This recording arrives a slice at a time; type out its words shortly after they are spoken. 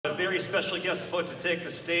special guest about to take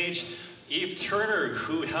the stage, Eve Turner,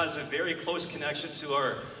 who has a very close connection to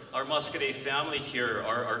our Muskoday family here,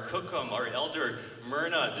 our Cookum, our elder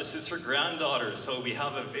Myrna. This is her granddaughter, so we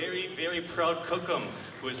have a very, very proud Cookum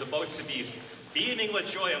who is about to be beaming with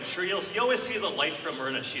joy. I'm sure you always see the light from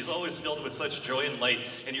Myrna. She's always filled with such joy and light,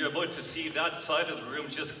 and you're about to see that side of the room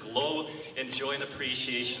just glow in joy and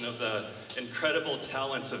appreciation of the incredible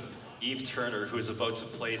talents of Eve Turner, who is about to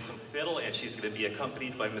play some fiddle, and she's going to be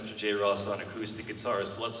accompanied by Mr. J. Ross on acoustic guitar.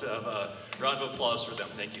 So let's have a round of applause for them.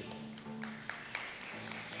 Thank you.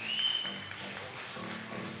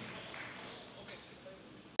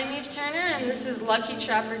 I'm Eve Turner, and this is Lucky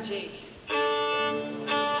Trapper Jake.